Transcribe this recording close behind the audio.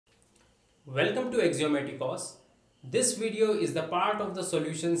Welcome to Axiomaticos. This video is the part of the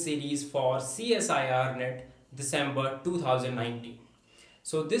solution series for CSIR NET December 2019.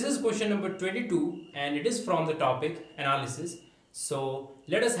 So this is question number 22 and it is from the topic analysis. So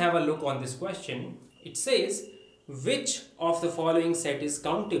let us have a look on this question. It says, which of the following set is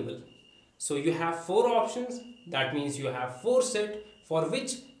countable? So you have four options. That means you have four sets for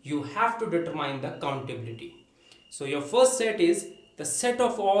which you have to determine the countability. So your first set is the set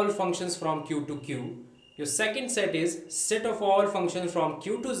of all functions from Q to Q. Your second set is set of all functions from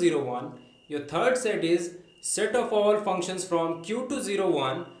Q to 0, 1. Your third set is set of all functions from Q to 0,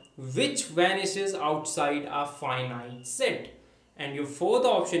 1 which vanishes outside a finite set. And your fourth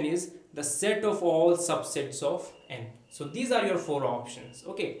option is the set of all subsets of n. So these are your four options.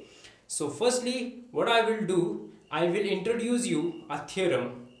 Okay. So firstly, what I will do, I will introduce you a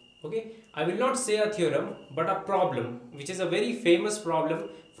theorem. Okay, I will not say a theorem but a problem which is a very famous problem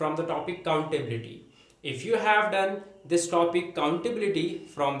from the topic countability. If you have done this topic countability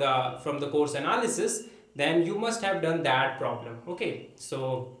from the course analysis, then you must have done that problem. Okay,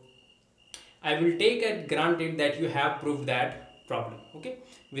 so I will take it granted that you have proved that problem. Okay,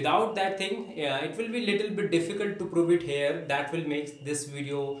 without that thing it will be little bit difficult to prove it here. That will make this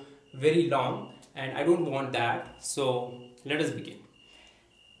video very long and I don't want that. So let us begin.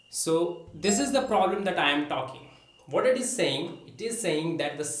 So this is the problem that I am talking. What it is saying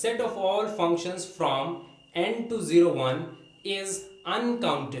that the set of all functions from n to 0, 1 is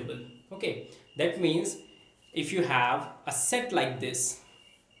uncountable. Okay, that means if you have a set like this,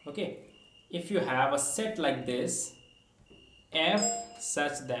 okay, if you have a set like this, f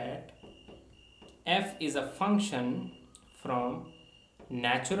such that f is a function from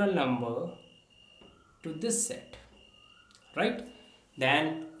natural number to this set, right?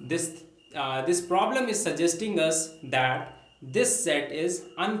 Then this problem is suggesting us that this set is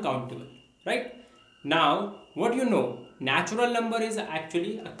uncountable, right? Now what you know, natural number is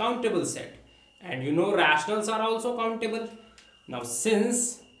actually a countable set and you know rationals are also countable. Now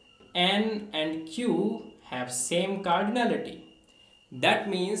since n and q have same cardinality, that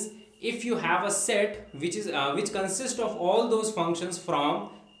means if you have a set which consists of all those functions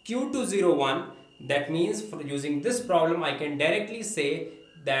from q to 0, 1, that means for using this problem I can directly say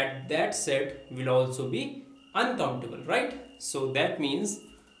that that set will also be uncountable, right? So that means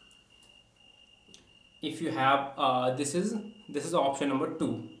if you have this is option number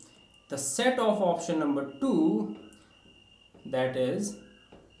 2. The set of option number 2, that is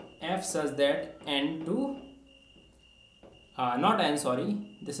f such that n to not n,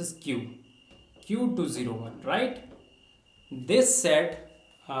 sorry, this is q to 0, 1, right? This set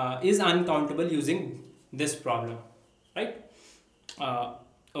is uncountable using this problem, right?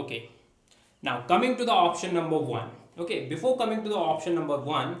 Okay, now coming to the option number 1. Okay, before coming to the option number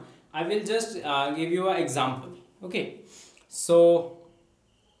 1, I will just give you an example. Okay, so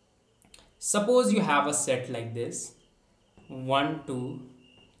suppose you have a set like this 1, 2,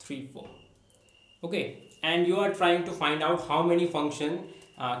 3, 4. Okay, and you are trying to find out how many functions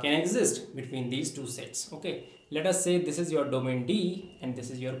can exist between these two sets. Okay, let us say this is your domain D and this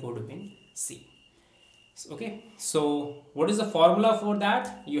is your codomain C. Okay, so what is the formula for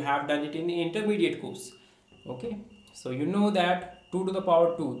that? You have done it in the intermediate course. Okay, so you know that 2 to the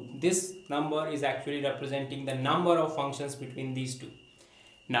power 2, this number is actually representing the number of functions between these two.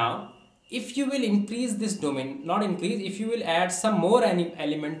 Now if you will increase this domain, not increase, if you will add some more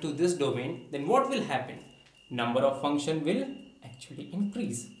element to this domain, then what will happen? Number of function will actually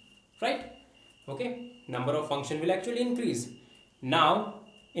increase, right? Okay, number of function will actually increase. Now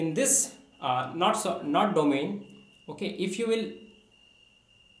in this not domain, okay, if you will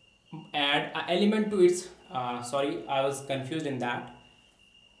add an element to its sorry, I was confused in that.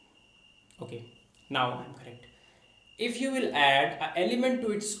 Okay, now I'm correct. If you will add an element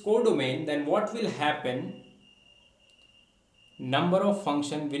to its codomain, then what will happen? Number of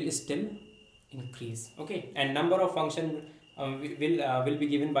function will still increase. Okay, and number of function will be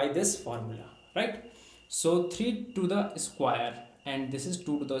given by this formula, right? So 3 to the square and this is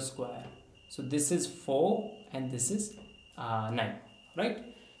 2 to the square. So this is 4 and this is 9,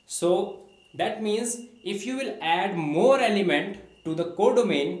 right? So that means if you will add more element to the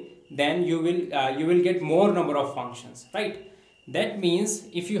codomain, then you will get more number of functions, right? That means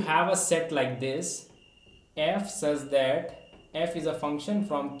if you have a set like this, f such that f is a function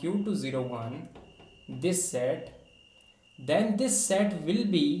from q to 0, 1, this set, then this set will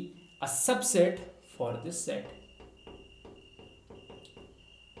be a subset for this set.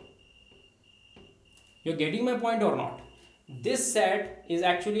 You're getting my point or not? This set is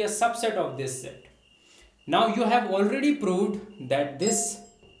actually a subset of this set. Now you have already proved that this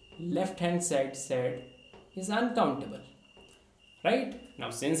left hand side set is uncountable, right? Now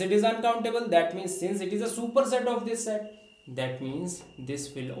since it is uncountable, that means since it is a superset of this set, that means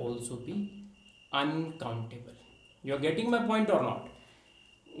this will also be uncountable. You are getting my point or not?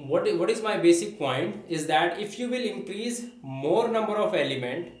 What is my basic point is that if you will increase more number of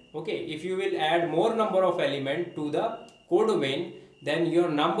element, okay, if you will add more number of element to the codomain, then your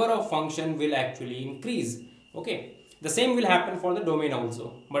number of function will actually increase. Okay, the same will happen for the domain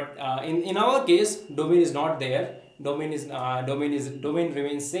also, but in our case domain is not there. Domain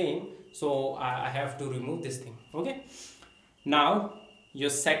remains same, so I have to remove this thing. Okay, now your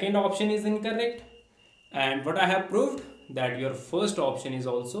second option is incorrect, and what I have proved that your first option is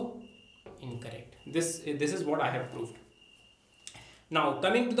also incorrect. This is what I have proved. Now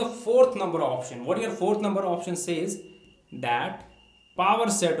coming to the fourth number option, what your fourth number option says, that power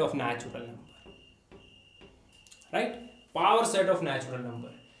set of natural number, right? Power set of natural number.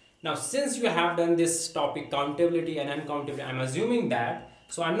 Now since you have done this topic countability and uncountability, I'm assuming that,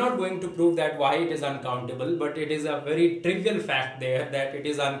 so I'm not going to prove that why it is uncountable, but it is a very trivial fact there that it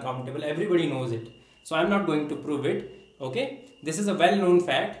is uncountable. Everybody knows it, so I'm not going to prove it. Okay, this is a well-known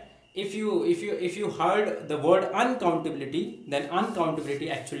fact. If you heard the word uncountability, then uncountability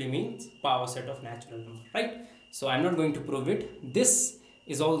actually means power set of natural number, right? So I'm not going to prove it. This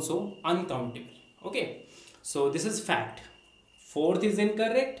is also uncountable. Okay, so this is fact. Fourth is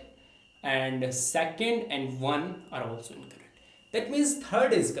incorrect, and second and one are also incorrect. That means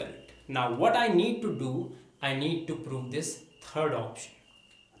third is correct. Now what I need to do, I need to prove this third option.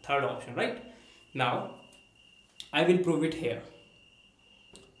 Right? Now I will prove it here.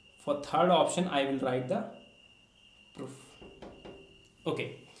 For third option, I will write the proof.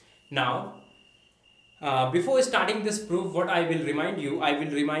 Okay. Now, before starting this proof, what I will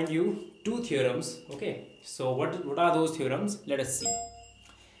remind you, two theorems. Okay. So what are those theorems? Let us see.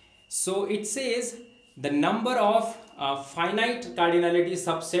 So it says the number of finite cardinality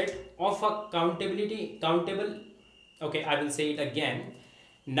subset of a countable. Okay, I will say it again.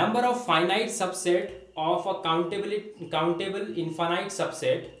 Number of finite subset of a countable infinite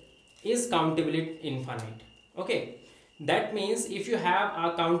subset is countably infinite. Okay, that means if you have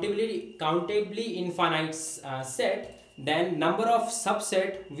a countably infinite set, then number of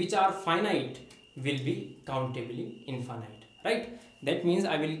subset which are finite will be countably infinite, right? That means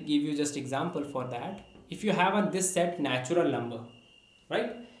I will give you just example for that. If you have this set natural number,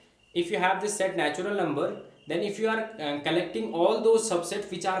 right? If you have this set natural number, then if you are collecting all those subsets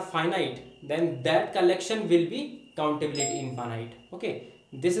which are finite, then that collection will be countably infinite. Okay,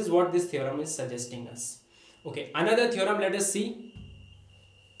 this is what this theorem is suggesting us. Okay, another theorem, let us see.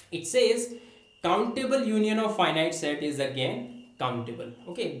 It says countable union of finite set is again countable.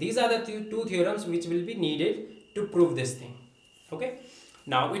 Okay, these are the two theorems which will be needed to prove this thing. Okay,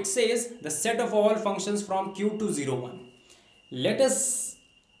 now it says the set of all functions from Q to 0, 1. Let us,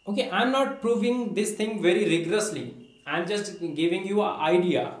 okay, I'm not proving this thing very rigorously. I'm just giving you an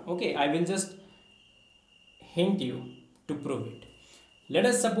idea. Okay, I will just hint you to prove it. Let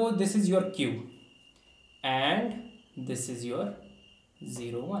us suppose this is your Q and this is your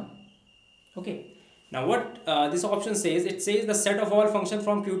 0, 1. Okay, now what this option says, it says the set of all functions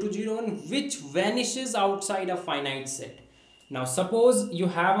from Q to 0, 1 which vanishes outside a finite set. Now suppose you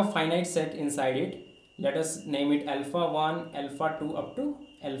have a finite set inside it. Let us name it alpha 1, alpha 2 up to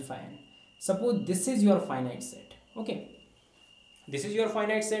alpha n. Suppose this is your finite set. Okay, this is your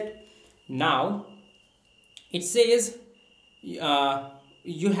finite set. Now it says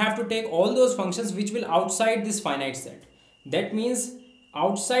you have to take all those functions which will outside this finite set. That means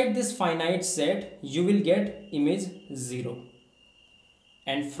outside this finite set you will get image 0,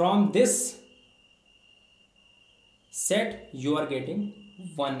 and from this set you are getting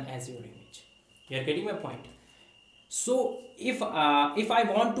 1 as your image. You are getting my point? So if I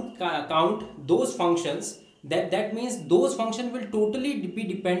want to count those functions, that means those functions will totally be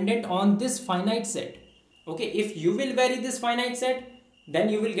dependent on this finite set. Okay, if you will vary this finite set, then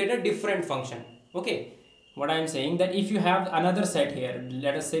you will get a different function. Okay, what I am saying, that if you have another set here,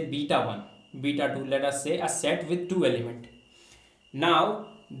 let us say beta 1, beta 2, let us say a set with 2 elements. Now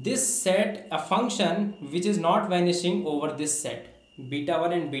this set, a function which is not vanishing over this set beta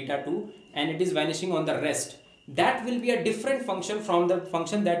 1 and beta 2, and it is vanishing on the rest, that will be a different function from the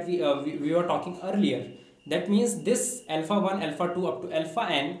function that we were talking earlier. That means this alpha 1, alpha 2 up to alpha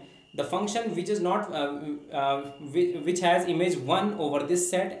n, the function which is not which has image 1 over this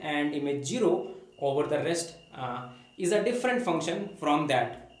set and image 0 over the rest is a different function from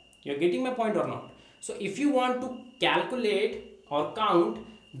that. You're getting my point or not? So if you want to calculate or count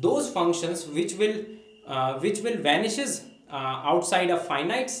those functions which will vanishes outside a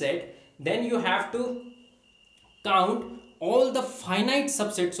finite set, then you have to count all the finite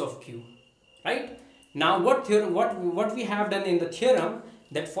subsets of Q, right? Now what we have done in the theorem,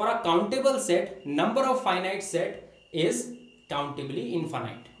 that for a countable set, number of finite set is countably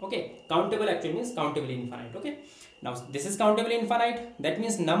infinite. Okay, countable actually means countably infinite. Okay, now this is countably infinite, that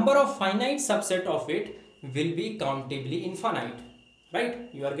means number of finite subset of it will be countably infinite, right?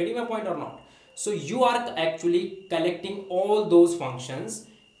 You are getting my point or not? So you are actually collecting all those functions.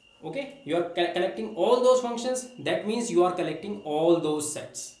 Okay, you are collecting all those functions, that means you are collecting all those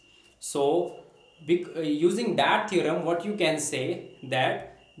sets. So using that theorem, what you can say,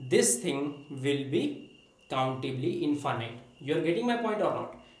 that this thing will be countably infinite. You are getting my point or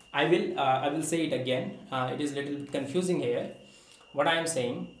not? I will say it again. It is little confusing here. What I am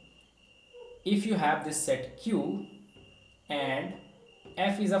saying, if you have this set Q and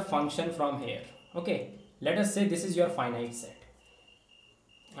f is a function from here. Okay, let us say this is your finite set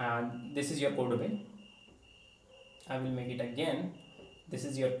and this is your code domain. I will make it again. This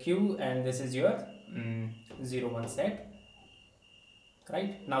is your Q and this is your 0 1 set,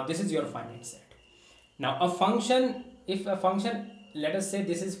 right? Now this is your finite set. Now a function, if a function, let us say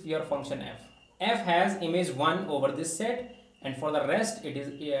this is your function f has image 1 over this set, and for the rest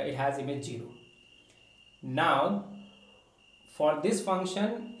it has image 0. Now for this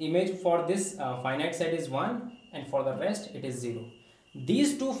function, image for this finite set is 1 and for the rest it is 0.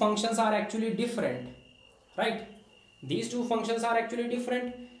 These two functions are actually different, right? These two functions are actually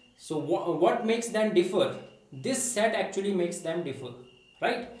different. So what makes them differ? This set actually makes them differ,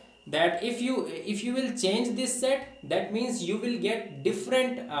 right? That if you will change this set, that means you will get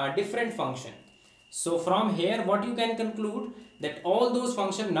different function. So from here what you can conclude, that all those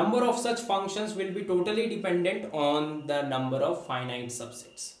number of such functions will be totally dependent on the number of finite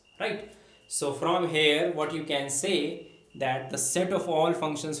subsets, right? So from here what you can say, that the set of all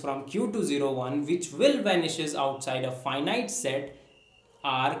functions from Q to 0 1 which will vanishes outside a finite set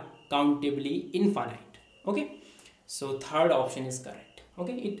are countably infinite. Okay, so third option is correct.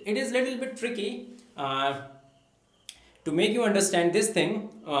 Okay, it is little bit tricky to make you understand this thing,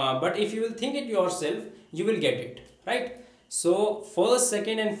 but if you will think it yourself, you will get it, right? So first,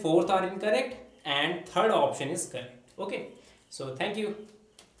 second and fourth are incorrect and third option is correct. Okay, so thank you.